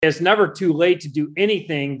it's never too late to do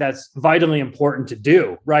anything that's vitally important to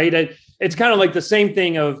do, right? It's kind of like the same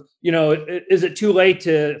thing of, is it too late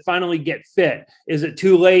to finally get fit? Is it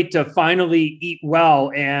too late to finally eat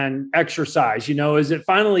well and exercise? Is it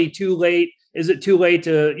finally too late? Is it too late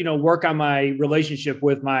to, work on my relationship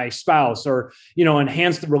with my spouse or,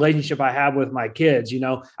 enhance the relationship I have with my kids?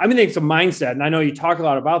 I mean, it's a mindset. And I know you talk a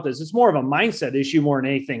lot about this. It's more of a mindset issue more than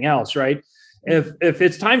anything else, right? If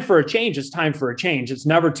it's time for a change, it's time for a change. It's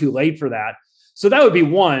never too late for that. So that would be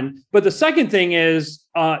one. But the second thing is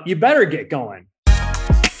you better get going.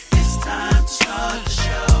 It's time to start the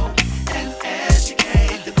show and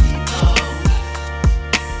educate the people.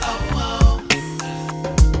 Oh.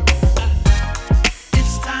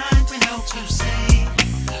 It's time to help you see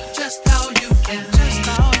just how you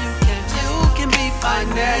can be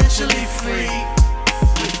financially free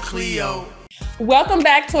with Cleo. Welcome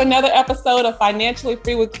back to another episode of Financially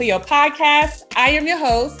Free with Cleo podcast. I am your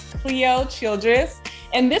host, Cleo Childress,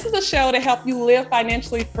 and this is a show to help you live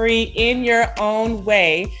financially free in your own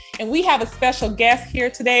way. And we have a special guest here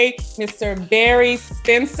today, Mr. Barry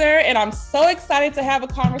Spencer, and I'm so excited to have a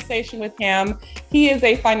conversation with him. He is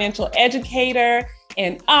a financial educator,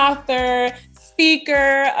 an author,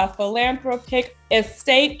 speaker, a philanthropic,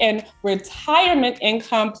 estate and retirement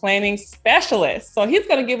income planning specialist. So he's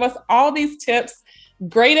going to give us all these tips,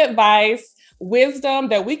 great advice, wisdom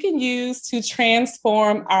that we can use to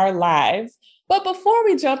transform our lives. But before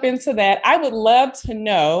we jump into that, I would love to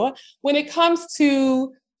know, when it comes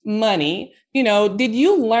to money, did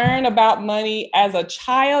you learn about money as a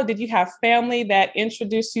child? Did you have family that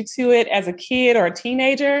introduced you to it as a kid or a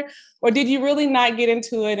teenager? Or did you really not get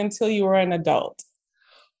into it until you were an adult?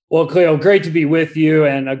 Well, Cleo, great to be with you,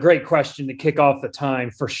 and a great question to kick off the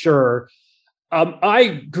time for sure.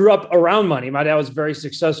 I grew up around money. My dad was a very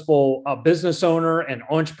successful business owner and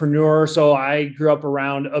entrepreneur. So I grew up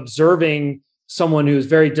around observing someone who was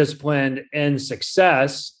very disciplined in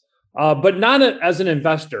success, but not as an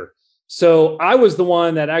investor. So I was the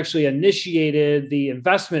one that actually initiated the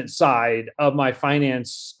investment side of my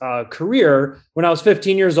finance career when I was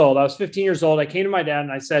 15 years old. I came to my dad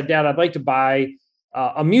and I said, Dad, I'd like to buy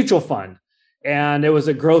a mutual fund. And it was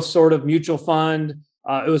a growth sort of mutual fund.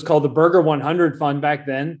 It was called the Burger 100 fund back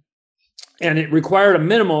then. And it required a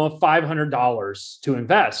minimum of $500 to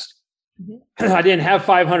invest. Mm-hmm. I didn't have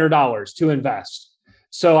 $500 to invest.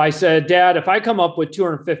 So I said, Dad, if I come up with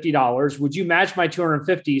 $250, would you match my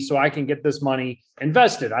 $250 so I can get this money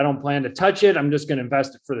invested? I don't plan to touch it. I'm just going to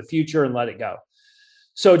invest it for the future and let it go.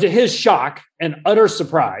 So to his shock and utter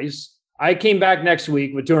surprise, I came back next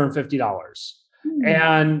week with $250.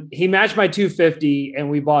 And he matched my $250, and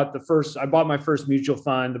I bought my first mutual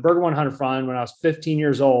fund, the Burger 100 fund, when I was 15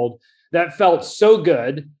 years old. That felt so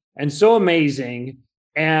good and so amazing.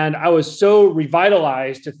 And I was so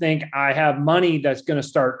revitalized to think I have money that's going to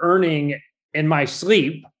start earning in my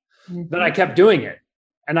sleep that I kept doing it.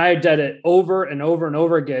 And I did it over and over and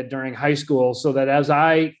over again during high school, so that as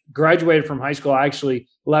I graduated from high school, I actually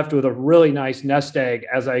left with a really nice nest egg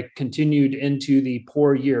as I continued into the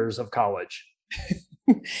poor years of college.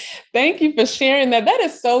 Thank you for sharing that. That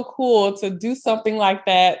is so cool to do something like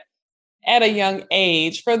that at a young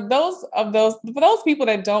age. For those people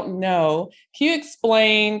that don't know, can you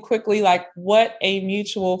explain quickly what a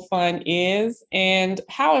mutual fund is and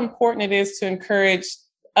how important it is to encourage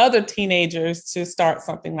other teenagers to start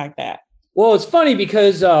something like that? Well, it's funny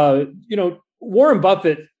because Warren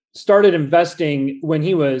Buffett started investing when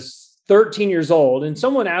he was 13 years old. And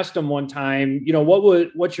someone asked him one time,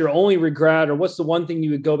 what's your only regret, or what's the one thing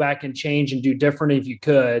you would go back and change and do different if you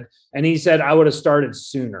could? And he said, I would have started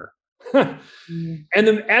sooner. And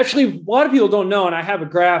then actually, a lot of people don't know, and I have a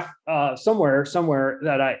graph somewhere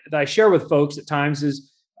that I share with folks at times,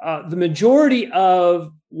 is the majority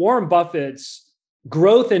of Warren Buffett's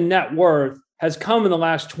growth in net worth has come in the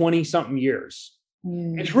last 20 something years.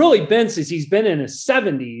 It's really been since he's been in his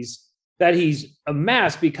 70s that he's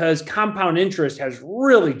amassed, because compound interest has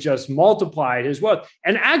really just multiplied his wealth.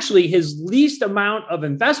 And actually, his least amount of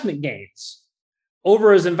investment gains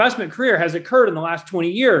over his investment career has occurred in the last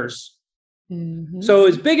 20 years. Mm-hmm. So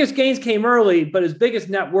his biggest gains came early, but his biggest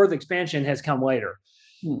net worth expansion has come later.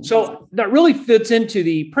 Mm-hmm. So that really fits into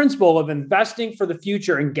the principle of investing for the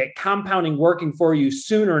future and get compounding working for you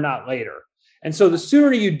sooner, not later. And so the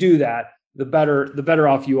sooner you do that, the better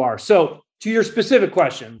off you are. So to your specific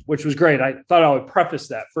question, which was great, I thought I would preface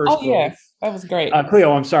that first. Oh, yes, that was great.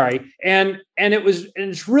 Cleo, I'm sorry. And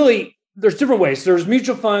it's really, there's different ways. There's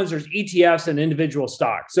mutual funds, there's ETFs, and individual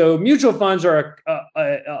stocks. So mutual funds are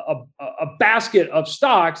a basket of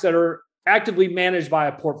stocks that are actively managed by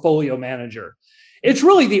a portfolio manager. It's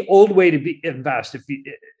really the old way to invest.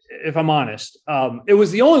 If I'm honest, it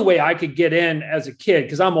was the only way I could get in as a kid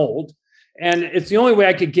because I'm old. And it's the only way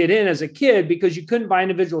I could get in as a kid because you couldn't buy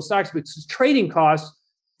individual stocks because trading costs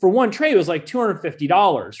for one trade was like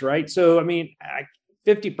 $250, right? So, I mean,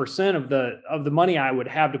 50% of the money I would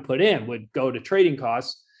have to put in would go to trading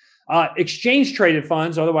costs. Exchange traded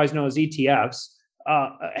funds, otherwise known as ETFs,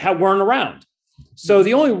 weren't around. So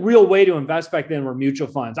the only real way to invest back then were mutual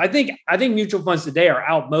funds. I think mutual funds today are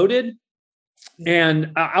outmoded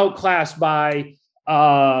and outclassed by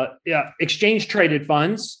exchange traded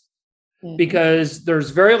funds. Because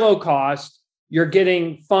there's very low cost. You're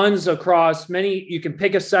getting funds across many, you can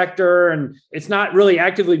pick a sector and it's not really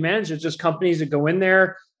actively managed. It's just companies that go in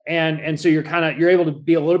there. And so you're able to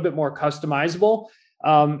be a little bit more customizable.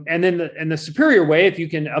 And then the superior way, if you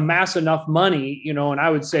can amass enough money, and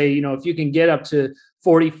I would say, if you can get up to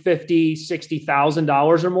 $40,000, $50,000,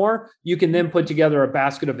 $60,000 or more, you can then put together a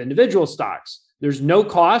basket of individual stocks. There's no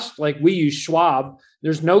cost, like we use Schwab.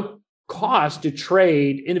 There's no cost to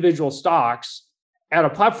trade individual stocks at a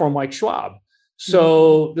platform like Schwab.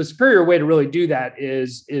 So the superior way to really do that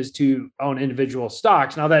is to own individual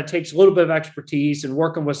stocks. Now that takes a little bit of expertise and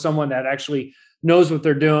working with someone that actually knows what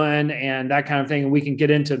they're doing and that kind of thing. And we can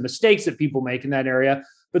get into mistakes that people make in that area.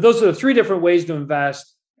 But those are the three different ways to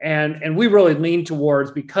invest. And we really lean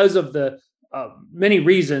towards, because of the many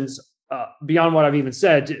reasons beyond what I've even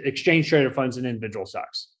said, to exchange traded funds and individual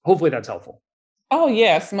stocks. Hopefully that's helpful. Oh,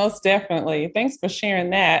 yes, most definitely. Thanks for sharing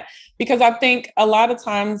that. Because I think a lot of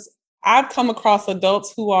times I've come across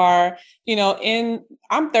adults who are,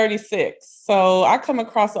 I'm 36. So I come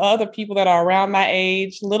across other people that are around my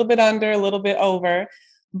age, a little bit under, a little bit over,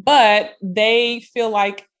 but they feel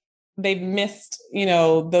like they've missed,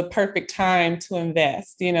 the perfect time to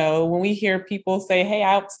invest. When we hear people say, hey,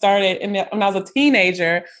 I started when I was a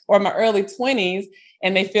teenager or in my early 20s,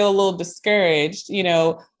 and they feel a little discouraged,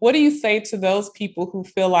 what do you say to those people who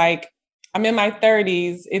feel like, I'm in my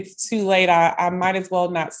 30s, it's too late, I might as well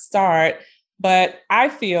not start? But I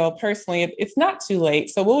feel personally, it's not too late.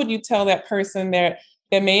 So what would you tell that person that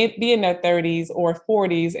may be in their 30s or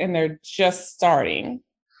 40s and they're just starting?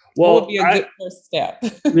 Well, what would be a good first step?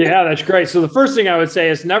 Yeah, that's great. So the first thing I would say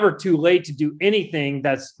is never too late to do anything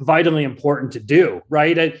that's vitally important to do,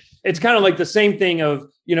 right? It's kind of like the same thing of,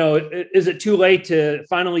 is it too late to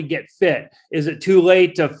finally get fit? Is it too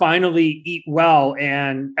late to finally eat well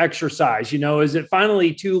and exercise? Is it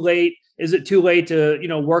finally too late? Is it too late to,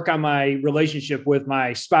 work on my relationship with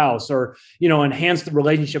my spouse or, enhance the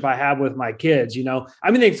relationship I have with my kids?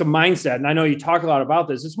 I mean, it's a mindset. And I know you talk a lot about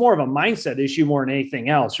this. It's more of a mindset issue more than anything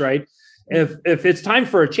else, right? If it's time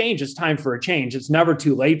for a change, it's time for a change. It's never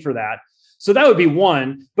too late for that. So that would be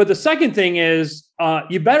one. But the second thing is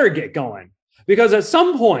you better get going, because at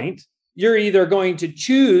some point you're either going to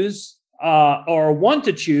choose or want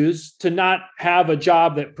to choose to not have a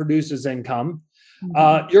job that produces income.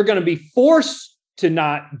 You're going to be forced to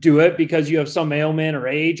not do it because you have some ailment or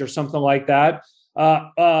age or something like that.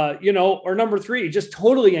 Or number three, just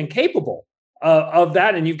totally incapable of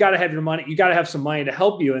that. And you've got to have your money. You got to have some money to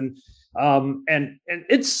help you. And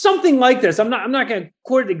it's something like this. I'm not going to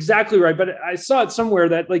quote it exactly right, but I saw it somewhere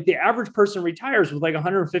that like the average person retires with like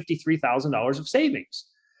 $153,000 of savings.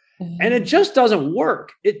 And it just doesn't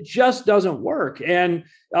work. It just doesn't work. And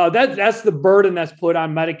that's the burden that's put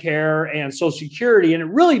on Medicare and Social Security. And it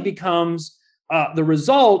really becomes the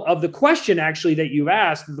result of the question actually that you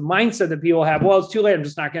asked, the mindset that people have, well, it's too late, I'm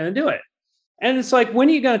just not going to do it. And it's like, when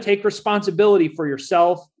are you going to take responsibility for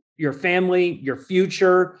yourself, your family, your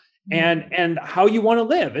future, and how you want to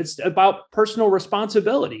live? It's about personal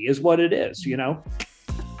responsibility is what it is,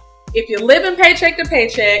 If you're living paycheck to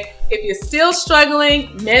paycheck, if you're still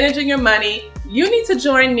struggling managing your money, you need to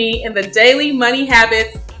join me in the Daily Money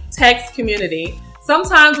Habits text community.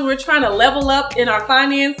 Sometimes when we're trying to level up in our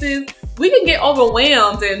finances, we can get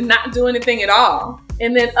overwhelmed and not do anything at all.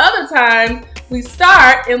 And then other times we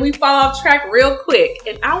start and we fall off track real quick.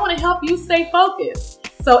 And I want to help you stay focused.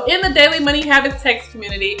 So in the Daily Money Habits text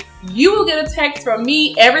community, you will get a text from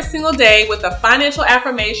me every single day with a financial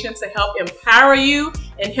affirmation to help empower you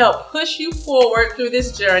and help push you forward through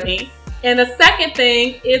this journey. And the second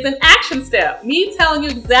thing is an action step, me telling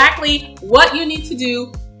you exactly what you need to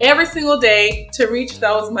do every single day to reach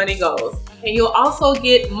those money goals. And you'll also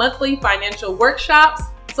get monthly financial workshops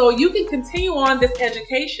so you can continue on this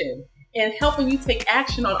education and helping you take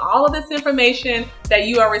action on all of this information that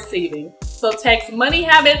you are receiving. So text Money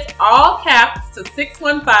Habits, all caps, to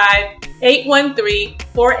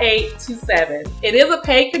 615-813-4827. It is a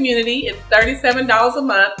paid community. It's $37 a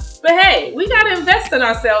month. But hey, we got to invest in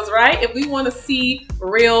ourselves, right? If we want to see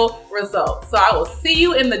real results. So I will see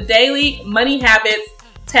you in the Daily Money Habits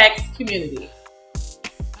text community.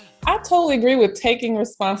 I totally agree with taking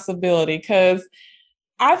responsibility because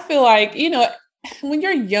I feel like, when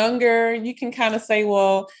you're younger, you can kind of say,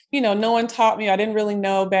 well, no one taught me. I didn't really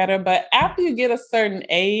know better. But after you get a certain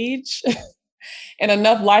age and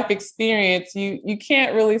enough life experience, you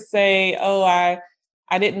can't really say, oh,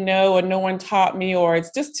 I didn't know, or no one taught me, or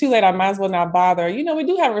it's just too late. I might as well not bother. We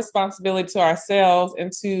do have a responsibility to ourselves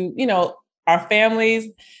and to, our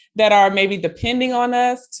families that are maybe depending on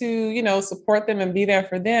us to, support them and be there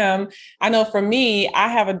for them. I know for me, I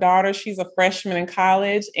have a daughter. She's a freshman in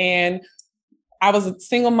college, and I was a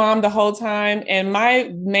single mom the whole time. And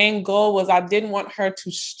my main goal was I didn't want her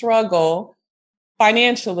to struggle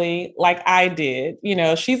financially like I did.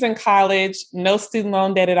 She's in college, no student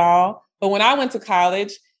loan debt at all. But when I went to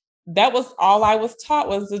college, that was all I was taught,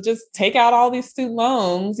 was to just take out all these student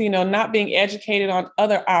loans, not being educated on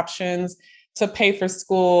other options to pay for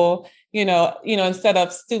school, instead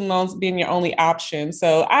of student loans being your only option.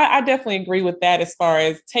 So I definitely agree with that as far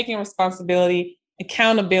as taking responsibility,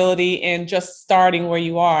 accountability, and just starting where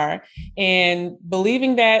you are and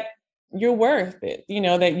believing that you're worth it,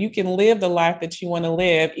 that you can live the life that you want to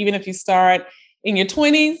live, even if you start in your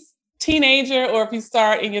 20s, teenager, or if you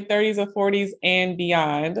start in your 30s or 40s and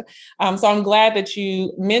beyond. So I'm glad that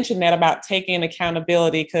you mentioned that about taking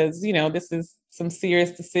accountability, because, this is some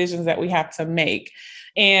serious decisions that we have to make.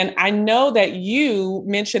 And I know that you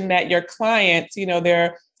mentioned that your clients,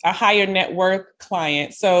 they're a higher net worth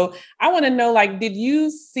client. So I want to know, did you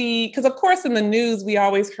see, because of course in the news, we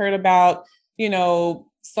always heard about,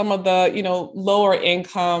 some of the, lower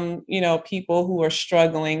income, people who are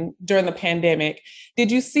struggling during the pandemic. Did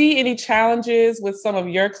you see any challenges with some of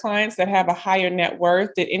your clients that have a higher net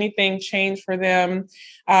worth? Did anything change for them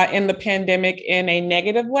in the pandemic in a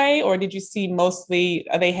negative way? Or did you see mostly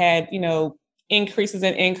they had, increases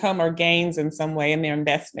in income or gains in some way in their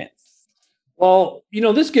investments? Well,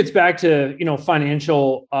 this gets back to,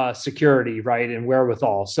 financial security, right, and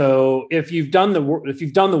wherewithal. So if you've done the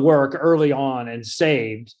work early on and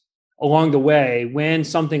saved along the way, when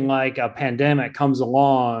something like a pandemic comes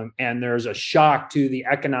along and there's a shock to the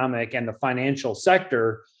economic and the financial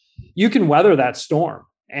sector, you can weather that storm,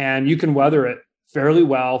 and you can weather it fairly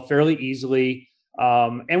well, fairly easily.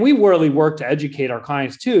 And we really work to educate our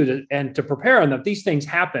clients too, to prepare them that these things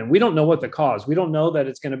happen. We don't know what the cause. We don't know that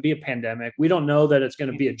it's going to be a pandemic. We don't know that it's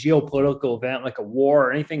going to be a geopolitical event like a war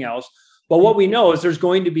or anything else. But what we know is there's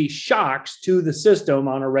going to be shocks to the system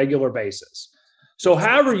on a regular basis. So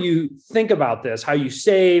however you think about this, how you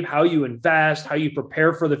save, how you invest, how you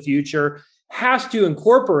prepare for the future, has to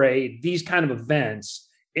incorporate these kind of events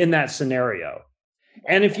in that scenario.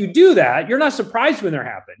 And if you do that, you're not surprised when they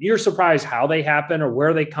happen. You're surprised how they happen or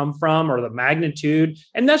where they come from or the magnitude.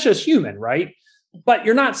 And that's just human, right? But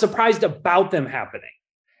you're not surprised about them happening.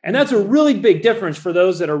 And that's a really big difference for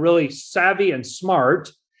those that are really savvy and smart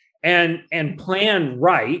and plan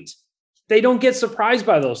right. They don't get surprised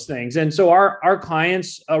by those things. And so our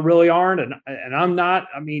clients really aren't. And I'm not.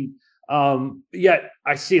 Yet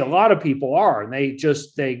I see a lot of people are,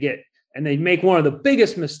 and they make one of the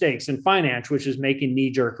biggest mistakes in finance, which is making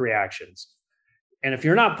knee-jerk reactions. And if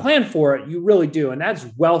you're not planned for it, you really do. And that's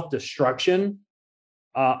wealth destruction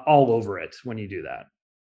all over it when you do that.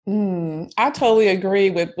 I totally agree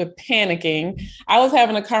with panicking. I was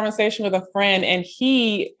having a conversation with a friend, and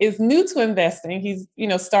he is new to investing. He's,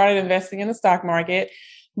 started investing in the stock market.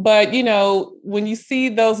 But, when you see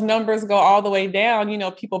those numbers go all the way down,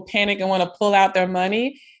 people panic and want to pull out their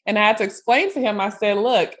money. And I had to explain to him, I said,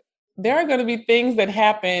 look, there are going to be things that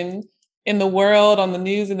happen in the world, on the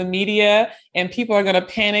news and the media, and people are going to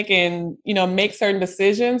panic and, make certain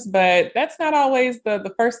decisions. But that's not always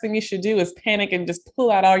the first thing you should do, is panic and just pull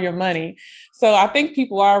out all your money. So I think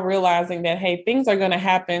people are realizing that, hey, things are going to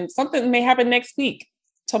happen. Something may happen next week,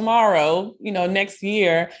 tomorrow, next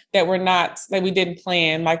year that we didn't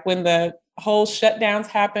plan. Like when the whole shutdowns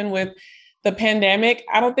happened with the pandemic,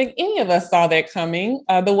 I don't think any of us saw that coming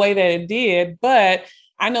the way that it did. But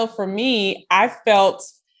I know for me, I felt,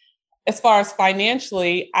 as far as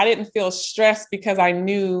financially, I didn't feel stressed because I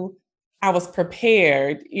knew I was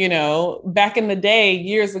prepared. Back in the day,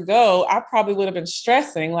 years ago, I probably would have been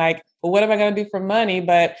stressing like, well, what am I going to do for money?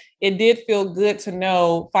 But it did feel good to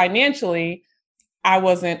know financially, I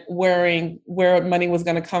wasn't worrying where money was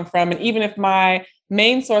going to come from. And even if my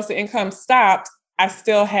main source of income stopped, I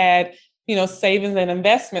still had savings and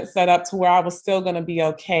investments set up to where I was still going to be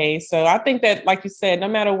okay. So I think that, like you said, no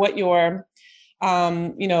matter what your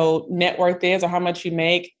net worth is or how much you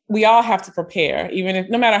make, we all have to prepare, even if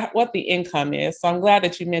no matter what the income is. So I'm glad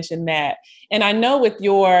that you mentioned that. And I know with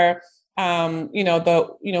your,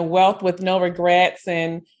 wealth with no regrets,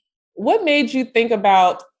 and what made you think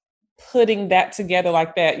about putting that together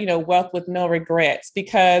like that, wealth with no regrets?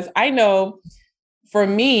 Because I know for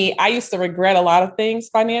me, I used to regret a lot of things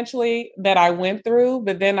financially that I went through,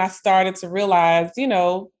 but then I started to realize,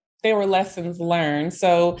 they were lessons learned.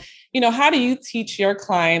 So, how do you teach your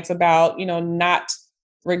clients about, not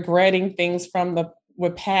regretting things from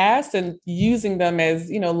the past and using them as,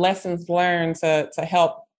 lessons learned to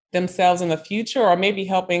help themselves in the future, or maybe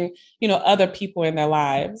helping, other people in their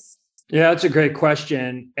lives? Yeah, that's a great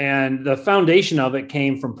question. And the foundation of it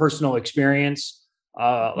came from personal experience.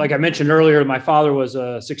 Like I mentioned earlier, my father was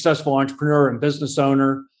a successful entrepreneur and business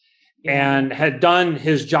owner, and had done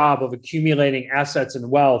his job of accumulating assets and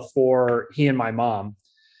wealth for he and my mom.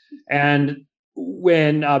 And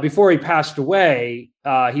when before he passed away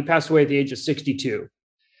at the age of 62.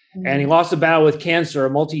 And he lost a battle with cancer, a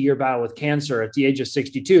multi-year battle with cancer at the age of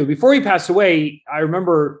 62. Before he passed away, I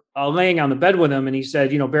remember laying on the bed with him, and he said,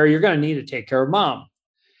 Barry, you're going to need to take care of mom.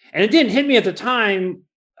 And it didn't hit me at the time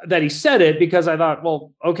that he said it, because I thought,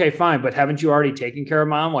 well, okay, fine, but haven't you already taken care of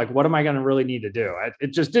mom? Like, what am I going to really need to do?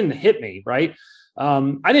 It just didn't hit me, right?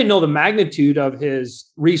 I didn't know the magnitude of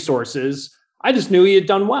his resources. I just knew he had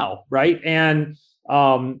done well, right? And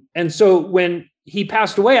so when he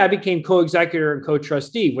passed away, I became co-executor and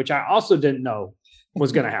co-trustee, which I also didn't know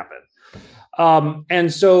was going to happen.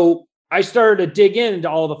 And so I started to dig into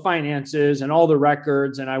all the finances and all the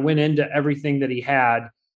records, and I went into everything that he had.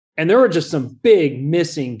 And there were just some big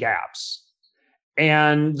missing gaps.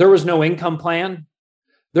 And there was no income plan.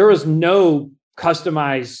 There was no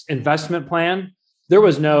customized investment plan. There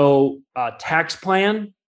was no tax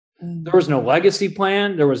plan. There was no legacy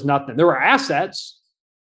plan. There was nothing. There were assets.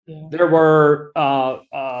 Yeah. There were,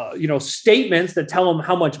 statements that tell him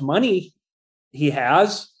how much money he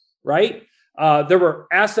has, right? There were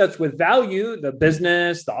assets with value, the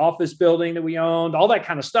business, the office building that we owned, all that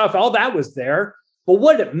kind of stuff. All that was there. But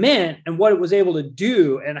what it meant and what it was able to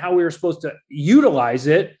do and how we were supposed to utilize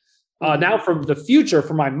it now from the future,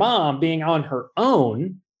 for my mom being on her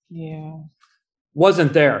own,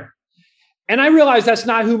 wasn't there. And I realized that's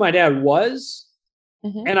not who my dad was.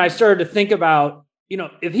 Mm-hmm. And I started to think about,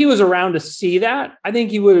 if he was around to see that, I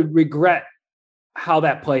think he would regret how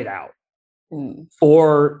that played out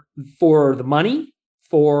for the money,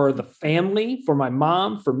 for the family, for my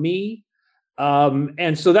mom, for me.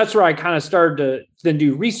 And so that's where I kind of started to then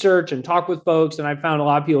do research and talk with folks. And I found a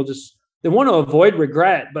lot of people they want to avoid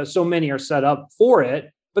regret, but so many are set up for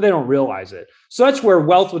it, but they don't realize it. So that's where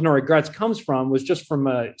wealth with no regrets comes from, was just from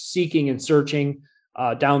seeking and searching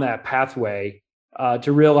down that pathway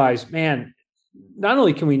to realize, man, not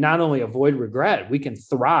only can we not only avoid regret, we can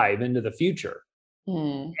thrive into the future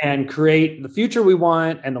and create the future we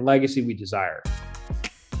want and the legacy we desire.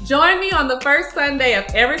 Join me on the first Sunday of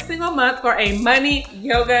every single month for a money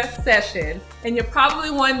yoga session. And you're probably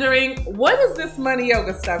wondering, what is this money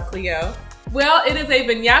yoga stuff, Cleo? Well, it is a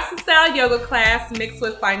vinyasa-style yoga class mixed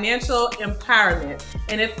with financial empowerment,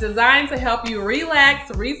 and it's designed to help you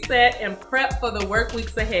relax, reset, and prep for the work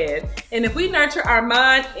weeks ahead. And if we nurture our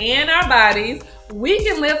mind and our bodies, we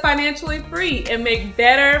can live financially free and make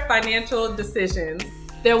better financial decisions.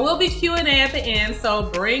 There will be Q&A at the end,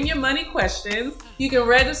 so bring your money questions. You can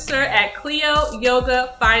register at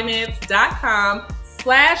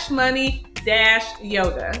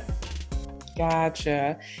cleoyogafinance.com/money-yoga.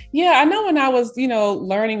 Gotcha. Yeah, I know when I was,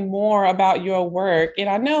 learning more about your work, and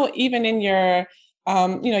I know even in your,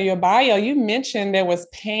 your bio, you mentioned there was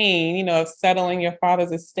pain, of settling your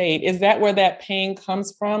father's estate. Is that where that pain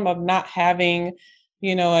comes from, of not having,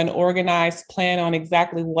 an organized plan on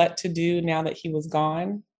exactly what to do now that he was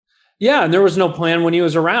gone? Yeah. And there was no plan when he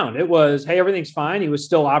was around. It was, hey, everything's fine. He was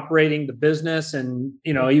still operating the business, and,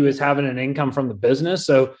 he was having an income from the business.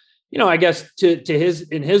 So, I guess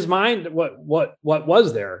in his mind, what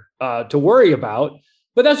was there to worry about?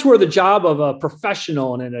 But that's where the job of a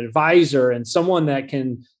professional and an advisor and someone that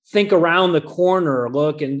can think around the corner,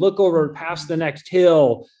 look over past the next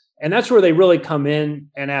hill. And that's where they really come in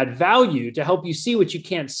and add value to help you see what you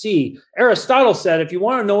can't see. Aristotle said, if you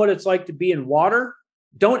want to know what it's like to be in water,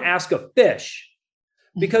 don't ask a fish,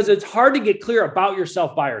 because it's hard to get clear about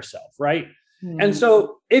yourself by yourself, right? And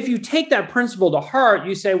so if you take that principle to heart,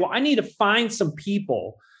 you say, well, I need to find some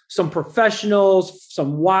people, some professionals,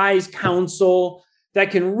 some wise counsel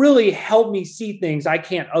that can really help me see things I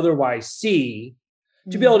can't otherwise see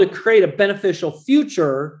to be able to create a beneficial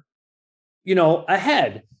future,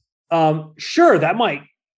 ahead. Sure, that might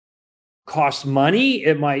cost money.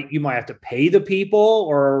 You might have to pay the people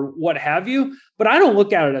or what have you, but I don't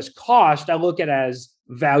look at it as cost. I look at it as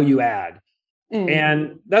value add.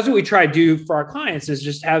 And that's what we try to do for our clients, is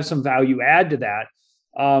just have some value add to that.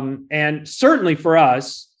 And certainly for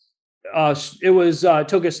us, it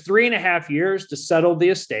took us 3.5 years to settle the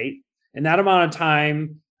estate. In that amount of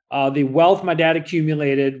time, the wealth my dad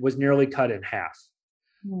accumulated was nearly cut in half.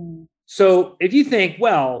 So if you think,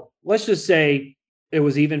 well, let's just say it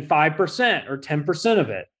was even 5% or 10% of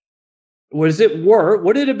it,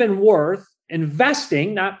 would it have been worth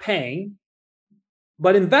investing, not paying,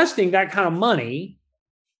 but investing that kind of money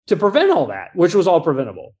to prevent all that, which was all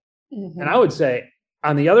preventable? And I would say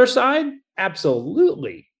on the other side,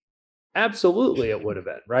 absolutely it would have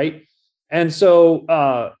been, right? And so,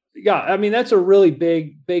 I mean, that's a really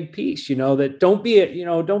big piece, that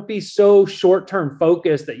don't be so short-term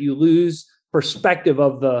focused that you lose perspective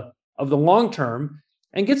of the long term,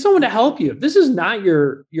 and get someone to help you. If this is not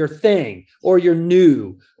your thing, or you're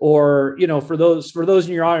new, or, for those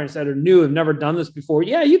in your audience that are new, have never done this before,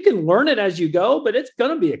 yeah, you can learn it as you go, but it's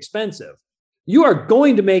going to be expensive. You are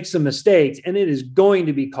going to make some mistakes, and it is going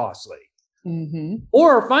to be costly.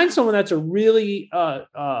 Or find someone that's a really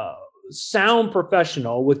sound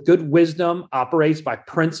professional with good wisdom, operates by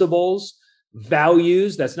principles,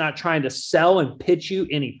 values, that's not trying to sell and pitch you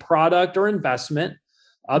any product or investment.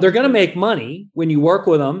 They're going to make money when you work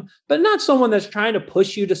with them, but not someone that's trying to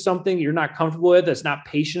push you to something you're not comfortable with, that's not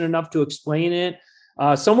patient enough to explain it.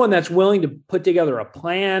 Someone that's willing to put together a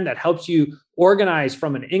plan that helps you organize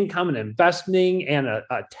from an income and investing and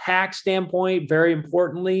a tax standpoint, very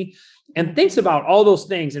importantly, and thinks about all those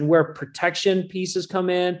things and where protection pieces come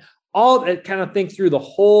in, all that, kind of think through the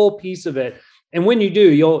whole piece of it. And when you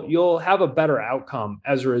do, you'll have a better outcome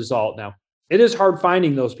as a result. Now, it is hard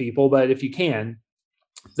finding those people, but if you can,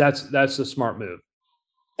 that's the smart move.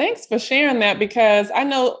 Thanks for sharing that, because I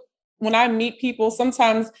know when I meet people,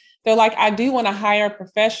 sometimes they're like, I do want to hire a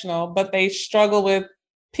professional, but they struggle with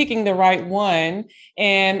picking the right one.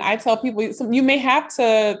 And I tell people, you may have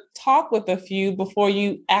to talk with a few before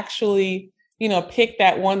you actually, pick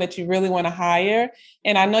that one that you really want to hire.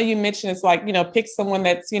 And I know you mentioned it's like, pick someone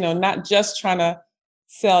that's, not just trying to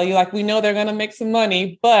sell you. Like, we know they're going to make some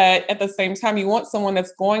money, but at the same time, you want someone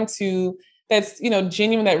that's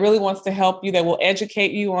genuine, that really wants to help you, that will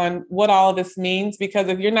educate you on what all of this means. Because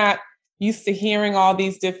if you're not used to hearing all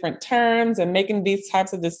these different terms and making these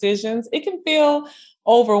types of decisions, it can feel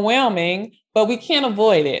overwhelming, but we can't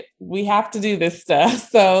avoid it. We have to do this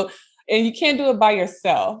stuff. So, and you can't do it by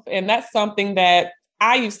yourself. And that's something that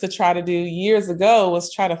I used to try to do years ago,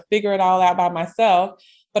 was try to figure it all out by myself.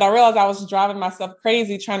 But I realized I was driving myself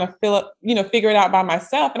crazy trying to figure it out by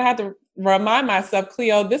myself. And I had to remind myself,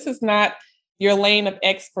 Cleo, this is not your lane of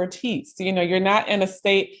expertise. You're not an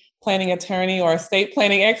estate planning attorney or estate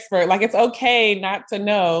planning expert. Like, it's okay not to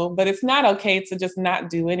know, but it's not okay to just not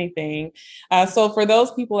do anything. So for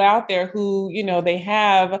those people out there who, they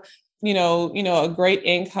have, a great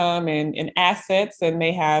income and assets, and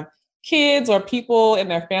they have kids or people in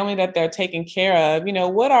their family that they're taking care of,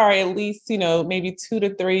 what are at least, maybe 2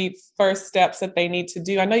 to 3 first steps that they need to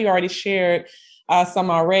do? I know you already shared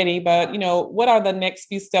some already, but, what are the next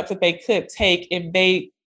few steps that they could take if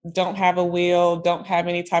they don't have a will, don't have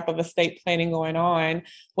any type of estate planning going on?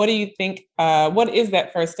 What do you think, what is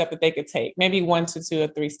that first step that they could take? Maybe 1 to 2 or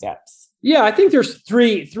 3 steps. Yeah, I think there's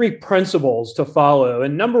three principles to follow.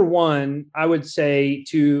 And number one, I would say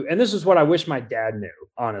and this is what I wish my dad knew,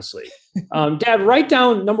 honestly. Dad, write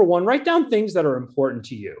down things that are important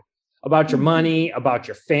to you about your money, about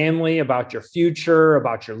your family, about your future,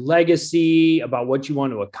 about your legacy, about what you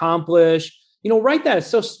want to accomplish. Write that.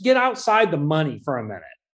 So get outside the money for a minute.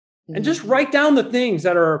 And just write down the things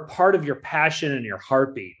that are part of your passion and your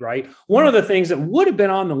heartbeat, right? One of the things that would have been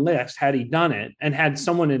on the list had he done it and had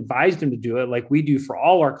someone advised him to do it, like we do for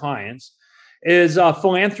all our clients, is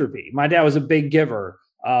philanthropy. My dad was a big giver.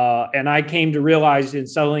 And I came to realize in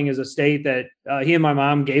settling his estate that he and my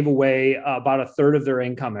mom gave away about 1/3 of their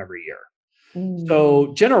income every year.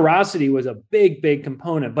 So generosity was a big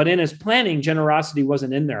component. But in his planning, generosity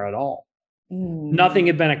wasn't in there at all. Nothing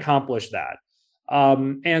had been accomplished that.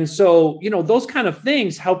 And so, those kind of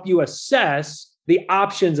things help you assess the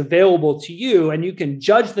options available to you, and you can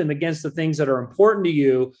judge them against the things that are important to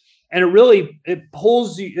you. And it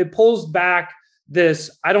pulls back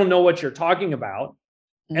this, I don't know what you're talking about,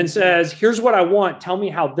 and says, here's what I want. Tell me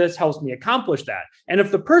how this helps me accomplish that. And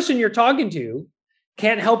if the person you're talking to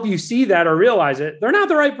can't help you see that or realize it, they're not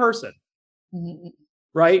the right person.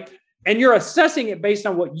 Right. And you're assessing it based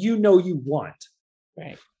on what you want.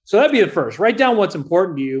 Right. So that'd be the first. Write down what's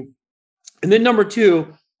important to you. And then number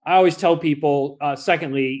 2, I always tell people,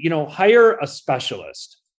 secondly, hire a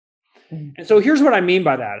specialist. And so here's what I mean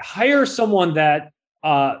by that. Hire someone that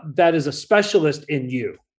is a specialist in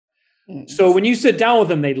you. So when you sit down with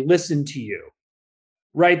them, they listen to you,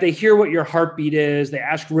 right? They hear what your heartbeat is. They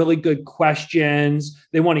ask really good questions.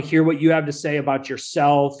 They want to hear what you have to say about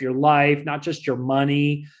yourself, your life, not just your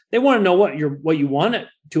money. They want to know what you want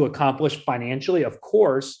to accomplish financially, of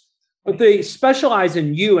course, but they specialize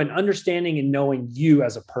in you and understanding and knowing you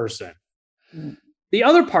as a person. The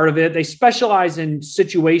other part of it, they specialize in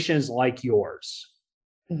situations like yours.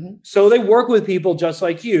 So they work with people just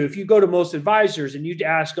like you. If you go to most advisors and you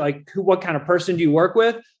ask what kind of person do you work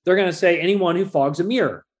with? They're going to say anyone who fogs a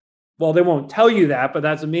mirror. Well, they won't tell you that, but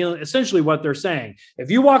that's essentially what they're saying. If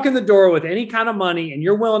you walk in the door with any kind of money and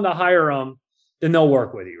you're willing to hire them, then they'll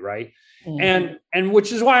work with you, right? And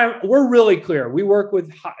which is why we're really clear. We work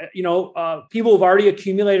with people who've already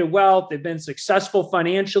accumulated wealth. They've been successful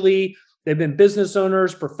financially. They've been business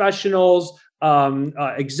owners, professionals,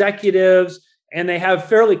 executives, and they have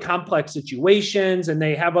fairly complex situations, and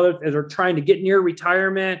they have others that are trying to get near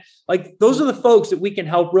retirement. Like those are the folks that we can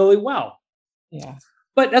help really well. Yeah.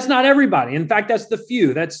 But that's not everybody. In fact, that's the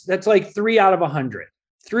few. That's like 3 out of 100,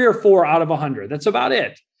 3 or 4 out of 100. That's about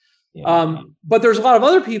it. Yeah. But there's a lot of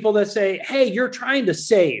other people that say, hey, you're trying to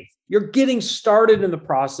save. You're getting started in the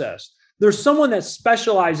process. There's someone that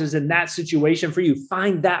specializes in that situation for you.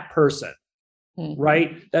 Find that person.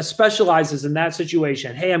 Right? That specializes in that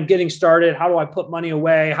situation. Hey, I'm getting started. How do I put money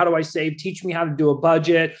away? How do I save? Teach me how to do a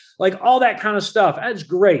budget, like all that kind of stuff. That's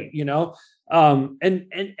great, and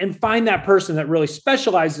find that person that really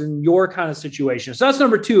specializes in your kind of situation. So that's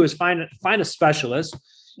number 2 is find a specialist.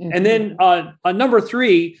 And then number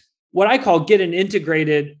 3, what I call get an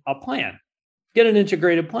integrated plan. Get an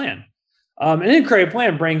integrated plan. An integrated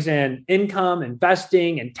plan brings in income,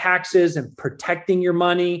 investing, and taxes, and protecting your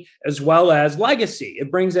money, as well as legacy. It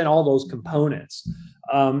brings in all those components.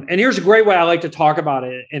 And here's a great way I like to talk about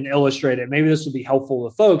it and illustrate it. Maybe this will be helpful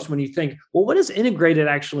to folks when you think, well, what does integrated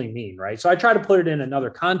actually mean, right? So I try to put it in another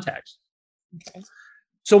context. Okay.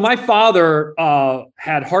 So my father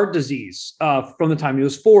had heart disease from the time he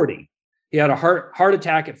was 40. He had a heart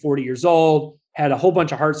attack at 40 years old. Had a whole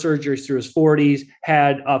bunch of heart surgeries through his 40s,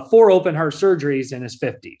 had 4 open heart surgeries in his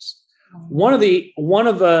 50s. One of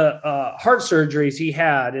the heart surgeries he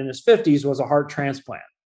had in his 50s was a heart transplant.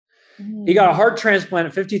 He got a heart transplant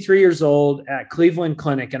at 53 years old at Cleveland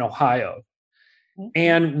Clinic in Ohio.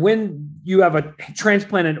 And when you have a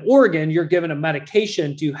transplanted organ, you're given a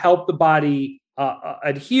medication to help the body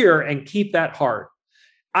adhere and keep that heart.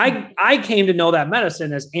 I came to know that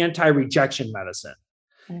medicine as anti-rejection medicine.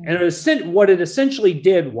 And what it essentially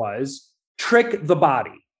did was trick the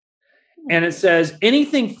body. And it says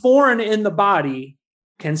anything foreign in the body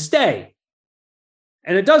can stay.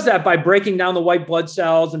 And it does that by breaking down the white blood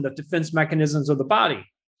cells and the defense mechanisms of the body.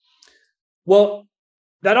 Well,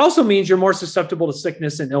 that also means you're more susceptible to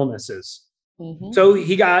sickness and illnesses. So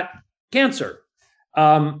he got cancer.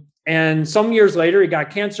 And some years later, he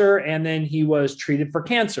got cancer, and then he was treated for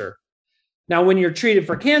cancer. Now, when you're treated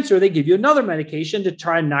for cancer, they give you another medication to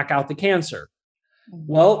try and knock out the cancer.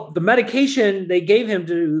 Well, the medication they gave him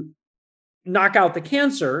to knock out the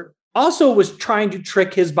cancer also was trying to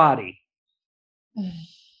trick his body.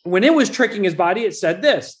 When it was tricking his body, it said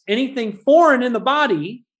this: anything foreign in the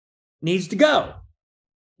body needs to go.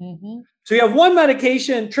 So you have one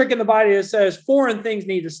medication tricking the body that says foreign things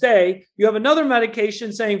need to stay. You have another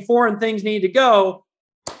medication saying foreign things need to go.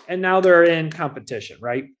 And now they're in competition,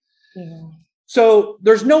 right? Yeah. So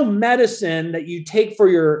there's no medicine that you take for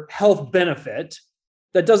your health benefit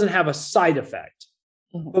that doesn't have a side effect.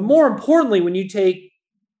 But more importantly, when you take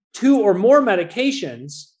 2 or more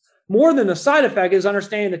medications, more than the side effect is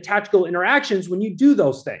understanding the tactical interactions when you do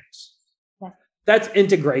those things. That's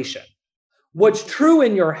integration. What's true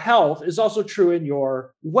in your health is also true in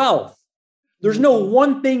your wealth. There's no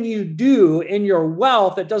one thing you do in your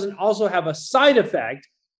wealth that doesn't also have a side effect.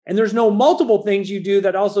 And there's no multiple things you do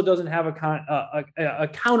that also doesn't have a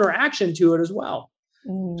counteraction to it as well.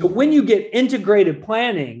 So when you get integrated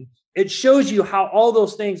planning, it shows you how all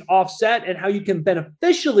those things offset and how you can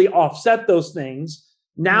beneficially offset those things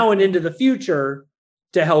now and into the future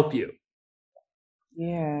to help you.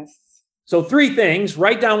 Yes. So 3 things: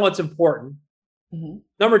 write down what's important.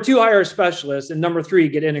 Number 2, hire a specialist. And number 3,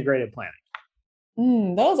 get integrated planning.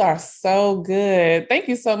 Those are so good. Thank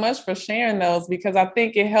you so much for sharing those, because I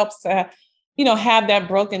think it helps to, have that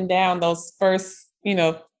broken down, those first,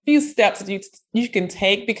 few steps that you can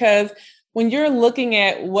take, because when you're looking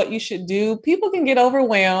at what you should do, people can get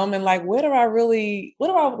overwhelmed and like, what do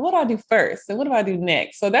I do first? And what do I do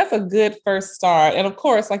next? So that's a good first start. And of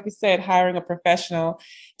course, like you said, hiring a professional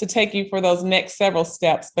to take you for those next several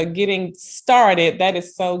steps, but getting started, that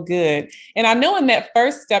is so good. And I know in that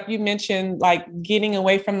first step, you mentioned like getting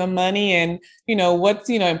away from the money and, what's,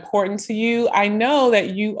 important to you. I know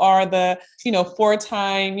that you are the,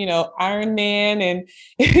 4-time, Ironman and,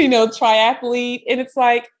 triathlete. And it's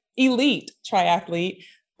like, elite triathlete.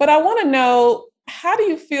 But I want to know, how do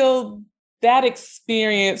you feel that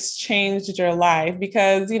experience changed your life?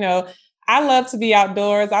 Because, I love to be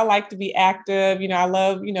outdoors. I like to be active. I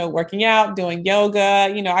love, working out, doing yoga.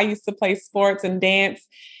 I used to play sports and dance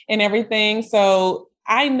and everything. So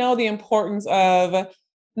I know the importance of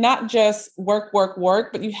not just work,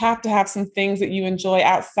 but you have to have some things that you enjoy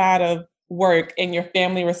outside of work and your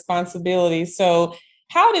family responsibilities. So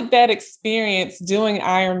how did that experience doing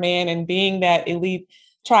Ironman and being that elite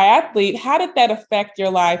triathlete, how did that affect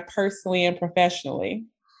your life personally and professionally?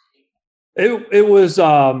 It was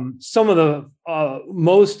some of the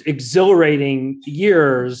most exhilarating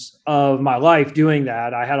years of my life doing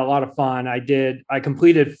that. I had a lot of fun. I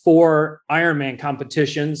completed 4 Ironman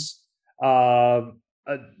competitions, a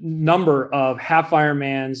number of half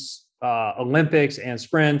Ironmans, Olympics and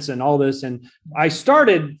sprints and all this. And I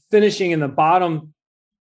started finishing in the bottom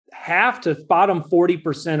half to bottom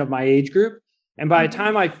 40% of my age group. And by the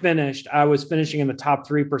time I finished, I was finishing in the top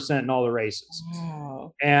 3% in all the races.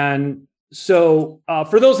 Wow. And so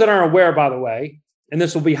for those that aren't aware, by the way, and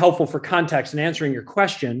this will be helpful for context in answering your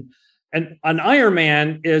question, an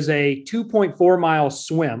Ironman is a 2.4 mile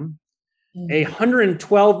swim, a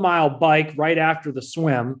 112 mile bike right after the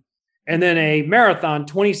swim, and then a marathon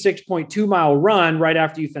 26.2 mile run right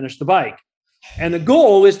after you finish the bike. And the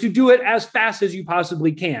goal is to do it as fast as you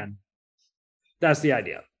possibly can. That's the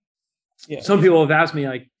idea. Yeah. Some people have asked me,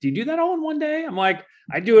 like, do you do that all in one day? I'm like,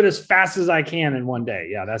 I do it as fast as I can in one day.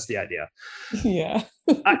 Yeah, that's the idea. Yeah.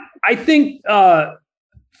 I think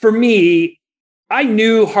for me, I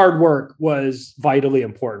knew hard work was vitally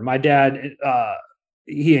important. My dad,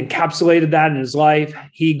 he encapsulated that in his life.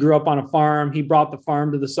 He grew up on a farm. He brought the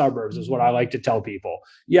farm to the suburbs, is what I like to tell people.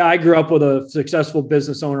 Yeah, I grew up with a successful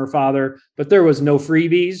business owner father, but there was no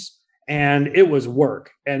freebies. And it was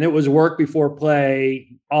work, and it was work before play,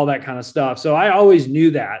 all that kind of stuff. So I always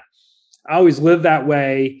knew that. I always lived that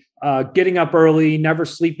way, getting up early, never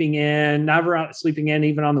sleeping in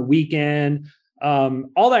even on the weekend.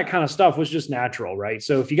 All that kind of stuff was just natural, right?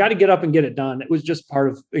 So if you got to get up and get it done, it was just part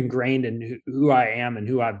of ingrained in who I am and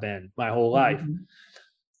who I've been my whole life. Mm-hmm.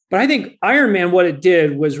 But I think Ironman, what it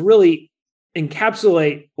did was really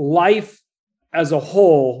encapsulate life as a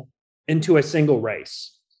whole into a single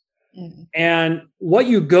race. Mm-hmm. And what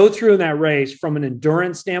you go through in that race from an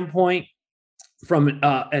endurance standpoint, from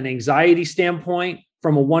an anxiety standpoint,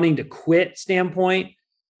 from a wanting to quit standpoint,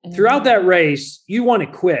 mm-hmm. throughout that race, you want to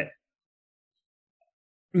quit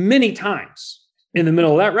many times in the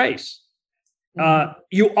middle of that race. Mm-hmm.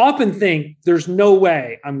 You often think there's no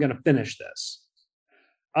way I'm going to finish this.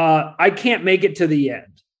 I can't make it to the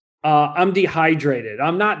end. I'm dehydrated.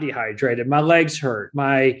 I'm not dehydrated. My legs hurt.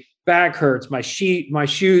 My back hurts, my shoes,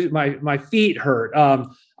 my feet hurt.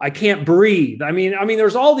 I can't breathe. I mean,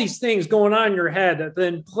 there's all these things going on in your head that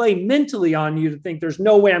then play mentally on you to think there's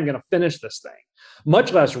no way I'm going to finish this thing,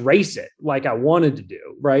 much less race it like I wanted to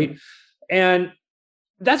do. Right. And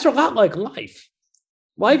that's a lot like life.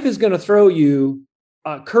 Life is going to throw you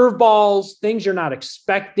curveballs, things you're not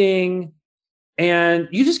expecting, and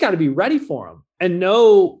you just got to be ready for them and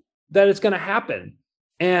know that it's going to happen.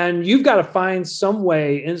 And you've got to find some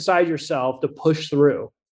way inside yourself to push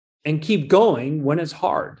through and keep going when it's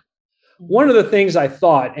hard. One of the things I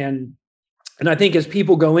thought, and I think as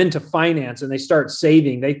people go into finance and they start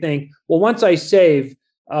saving, they think, well, once I save,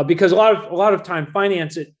 because a lot of time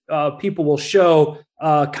finance, people will show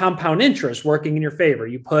compound interest working in your favor.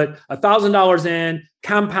 You put $1,000 in,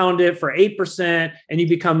 compound it for 8%, and you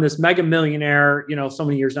become this mega millionaire, so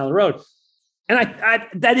many years down the road. And I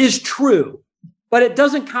that is true. But it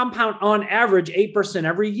doesn't compound on average 8%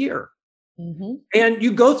 every year. Mm-hmm. And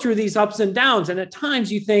you go through these ups and downs. And at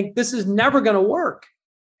times you think this is never going to work.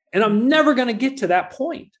 And I'm never going to get to that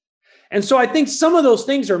point. And so I think some of those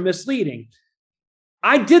things are misleading.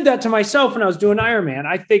 I did that to myself when I was doing Ironman.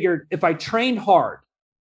 I figured if I trained hard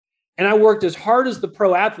and I worked as hard as the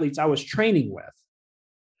pro athletes I was training with,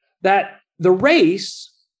 that the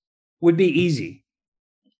race would be easy.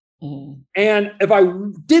 Mm. And if I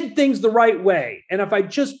did things the right way, and if I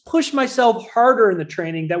just pushed myself harder in the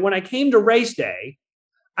training, that when I came to race day,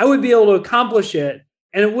 I would be able to accomplish it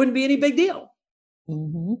and it wouldn't be any big deal.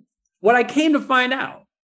 Mm-hmm. what I came to find out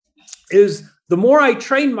is the more I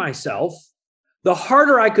trained myself, the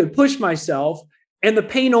harder I could push myself, and the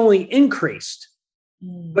pain only increased,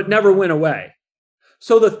 but never went away.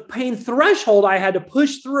 So the pain threshold I had to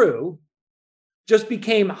push through just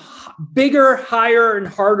became bigger, higher, and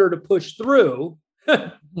harder to push through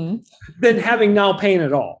than having no pain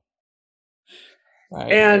at all.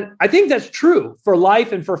 Right. And I think that's true for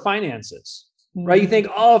life and for finances, right? You think,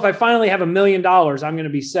 oh, if I finally have $1 million, I'm going to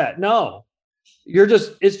be set. No,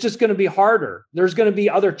 it's just going to be harder. There's going to be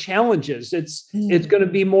other challenges. It's going to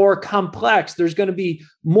be more complex. There's going to be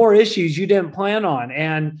more issues you didn't plan on.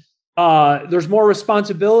 And there's more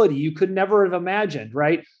responsibility you could never have imagined,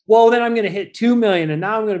 right? Well, then I'm going to hit 2 million and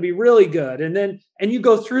now I'm going to be really good. And you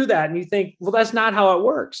go through that and you think, well, that's not how it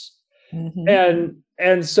works. And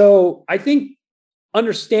so I think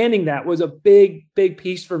understanding that was a big, big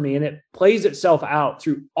piece for me. And it plays itself out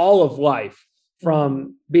through all of life,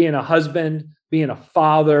 from being a husband, being a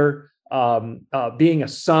father, being a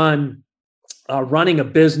son, running a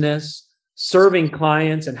business, serving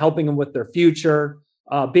clients and helping them with their future,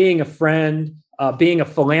 being a friend, being a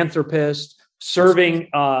philanthropist, serving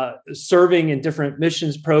in different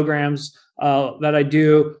missions programs that I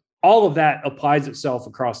do. All of that applies itself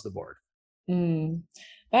across the board.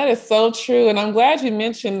 That is so true. And I'm glad you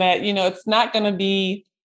mentioned that, it's not going to be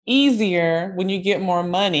easier when you get more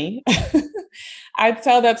money. I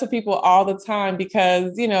tell that to people all the time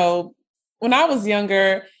because, when I was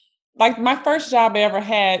younger, like my first job I ever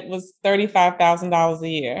had was $35,000 a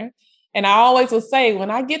year. And I always would say,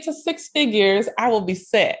 when I get to 6 figures, I will be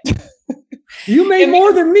set. You made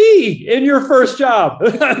more than me in your first job.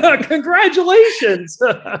 Congratulations.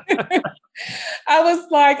 I was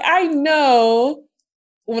like, I know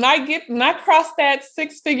when I cross that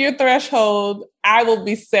 6-figure threshold, I will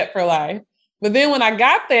be set for life. But then when I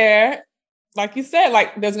got there, like you said,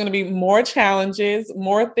 like there's going to be more challenges,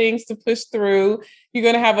 more things to push through. You're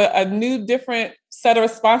going to have a new, different set of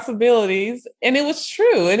responsibilities. And it was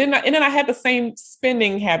true. And then I had the same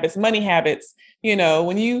spending habits, money habits.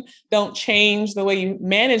 When you don't change the way you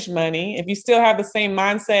manage money, if you still have the same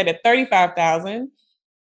mindset at 35,000,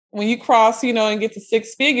 when you cross, and get to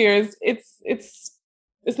 6 figures, it's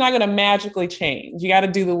not going to magically change. You got to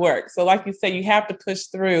do the work. So like you said, you have to push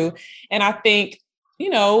through. And I think,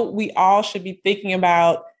 we all should be thinking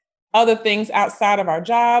about other things outside of our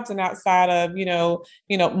jobs and outside of,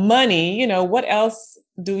 money. What else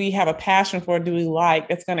do we have a passion for? Do we like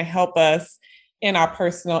that's going to help us in our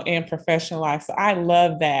personal and professional life? So I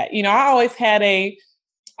love that. I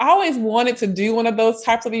always wanted to do one of those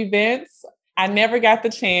types of events. I never got the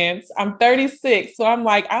chance. I'm 36. So I'm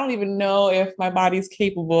like, I don't even know if my body's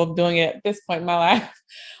capable of doing it at this point in my life.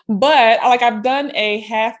 But I've done a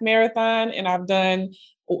half marathon and I've done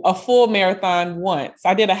a full marathon once.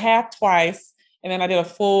 I did a half twice and then I did a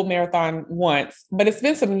full marathon once, but it's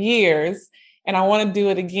been some years and I want to do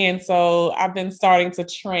it again. So I've been starting to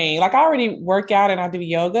train. I already work out and I do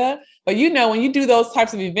yoga, but when you do those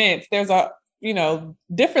types of events, there's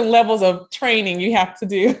different levels of training you have to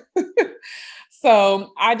do.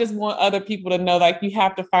 So I just want other people to know, you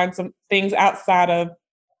have to find some things outside of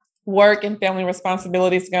work and family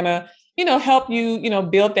responsibilities going to, help you,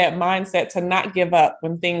 build that mindset to not give up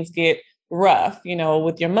when things get rough,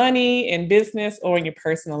 with your money in business or in your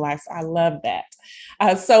personal life. So I love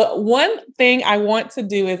that. So one thing I want to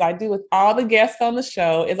do is I do with all the guests on the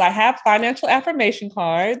show is I have financial affirmation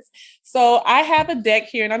cards. So I have a deck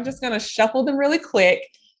here and I'm just going to shuffle them really quick.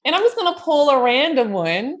 And I'm just going to pull a random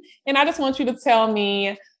one. And I just want you to tell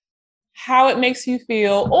me how it makes you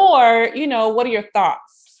feel or, what are your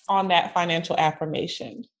thoughts on that financial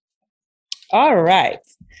affirmation? All right.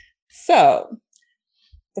 So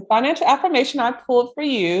the financial affirmation I pulled for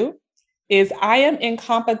you is I am in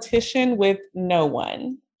competition with no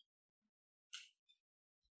one.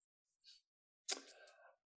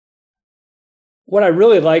 What I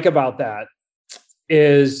really like about that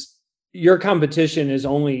is your competition is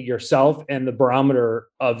only yourself and the barometer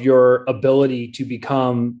of your ability to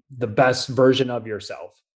become the best version of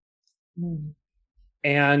yourself.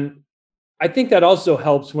 And I think that also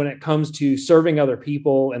helps when it comes to serving other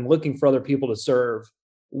people and looking for other people to serve.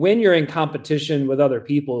 When you're in competition with other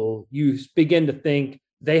people, you begin to think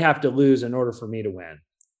they have to lose in order for me to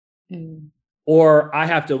win, or I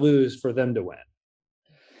have to lose for them to win.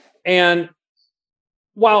 And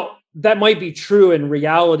while that might be true in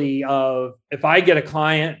reality of if I get a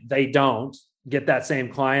client, they don't get that same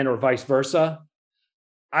client or vice versa,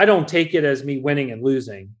 I don't take it as me winning and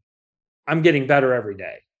losing. I'm getting better every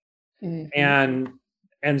day.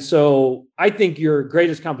 And so I think your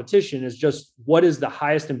greatest competition is just what is the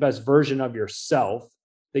highest and best version of yourself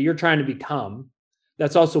that you're trying to become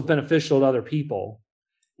that's also beneficial to other people,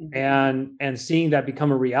 and seeing that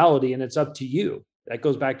become a reality. And it's up to you. That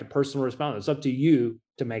goes back to personal responsibility. It's up to you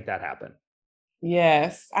to make that happen.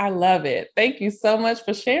 Yes, I love it. Thank you so much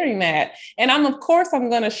for sharing that. And I'm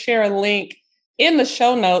going to share a link in the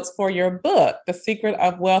show notes for your book, The Secret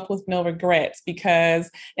of Wealth with No Regrets,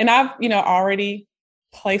 and I've, already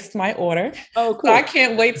placed my order. Oh, cool. So I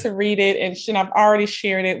can't wait to read it. And I've already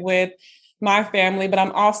shared it with my family, but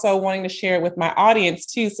I'm also wanting to share it with my audience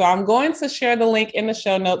too. So I'm going to share the link in the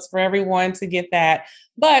show notes for everyone to get that.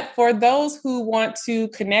 But for those who want to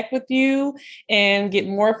connect with you and get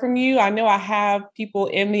more from you, I know I have people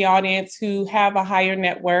in the audience who have a higher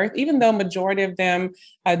net worth. Even though majority of them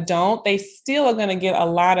don't, they still are going to get a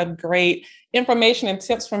lot of great information and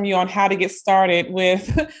tips from you on how to get started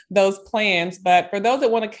with those plans. But for those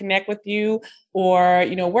that want to connect with you or,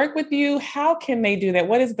 work with you, how can they do that?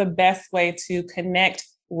 What is the best way to connect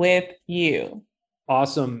with you?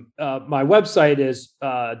 Awesome. My website is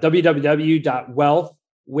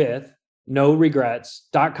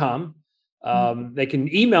www.wealthwithnoregrets.com. They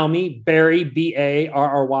can email me, Barry, Barry,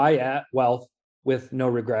 at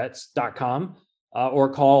wealthwithnoregrets.com,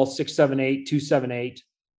 or call 678-278-9632.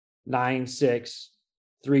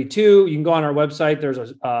 You can go on our website. There's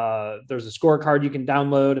a scorecard you can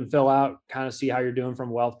download and fill out, kind of see how you're doing from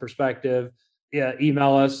a wealth perspective. Yeah,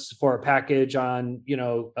 email us for a package on,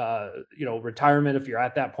 retirement if you're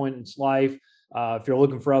at that point in life. If you're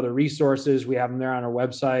looking for other resources, we have them there on our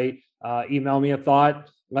website. Email me a thought.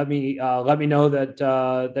 Let me know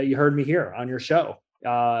that you heard me here on your show.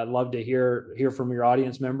 I'd love to hear from your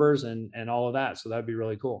audience members and all of that. So that'd be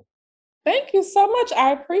really cool. Thank you so much.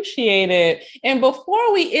 I appreciate it. And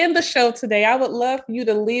before we end the show today, I would love for you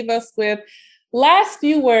to leave us with last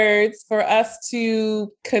few words for us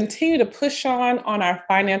to continue to push on our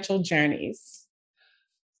financial journeys.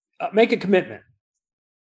 Make a commitment.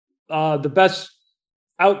 The best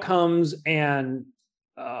outcomes and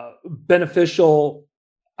beneficial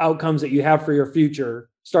outcomes that you have for your future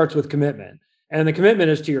starts with commitment. And the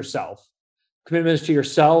commitment is to yourself. Commitment is to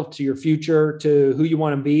yourself, to your future, to who you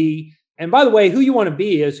want to be. And by the way, who you want to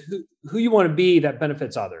be is who you want to be that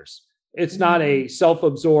benefits others. It's not a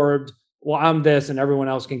self-absorbed, well, I'm this and everyone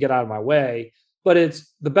else can get out of my way, but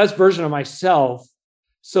it's the best version of myself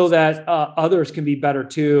so that others can be better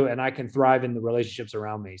too. And I can thrive in the relationships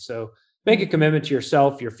around me. So make a commitment to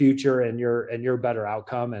yourself, your future, and your better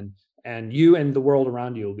outcome, and you and the world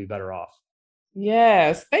around you will be better off.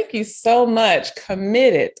 Yes. Thank you so much.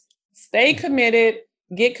 Committed. Stay committed,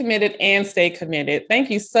 get committed, and stay committed. Thank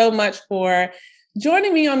you so much for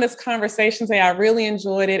joining me on this conversation today. I really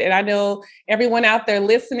enjoyed it. And I know everyone out there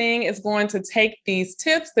listening is going to take these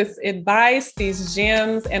tips, this advice, these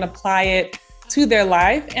gems, and apply it to their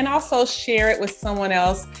life, and also share it with someone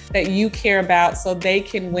else that you care about so they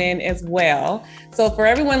can win as well. So for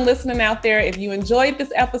everyone listening out there, if you enjoyed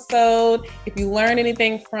this episode, if you learned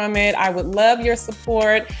anything from it, I would love your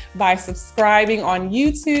support by subscribing on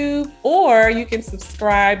YouTube, or you can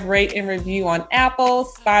subscribe, rate, and review on Apple,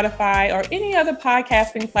 Spotify, or any other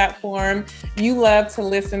podcasting platform you love to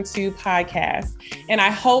listen to podcasts. And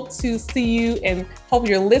I hope to see you and hope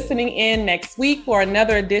you're listening in next week for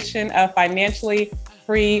another edition of Financially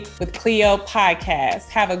Free with Cleo podcast.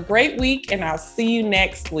 Have a great week, and I'll see you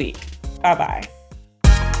next week. Bye-bye.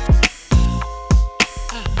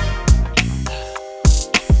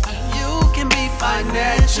 You can be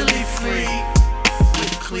financially free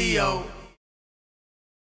with Cleo.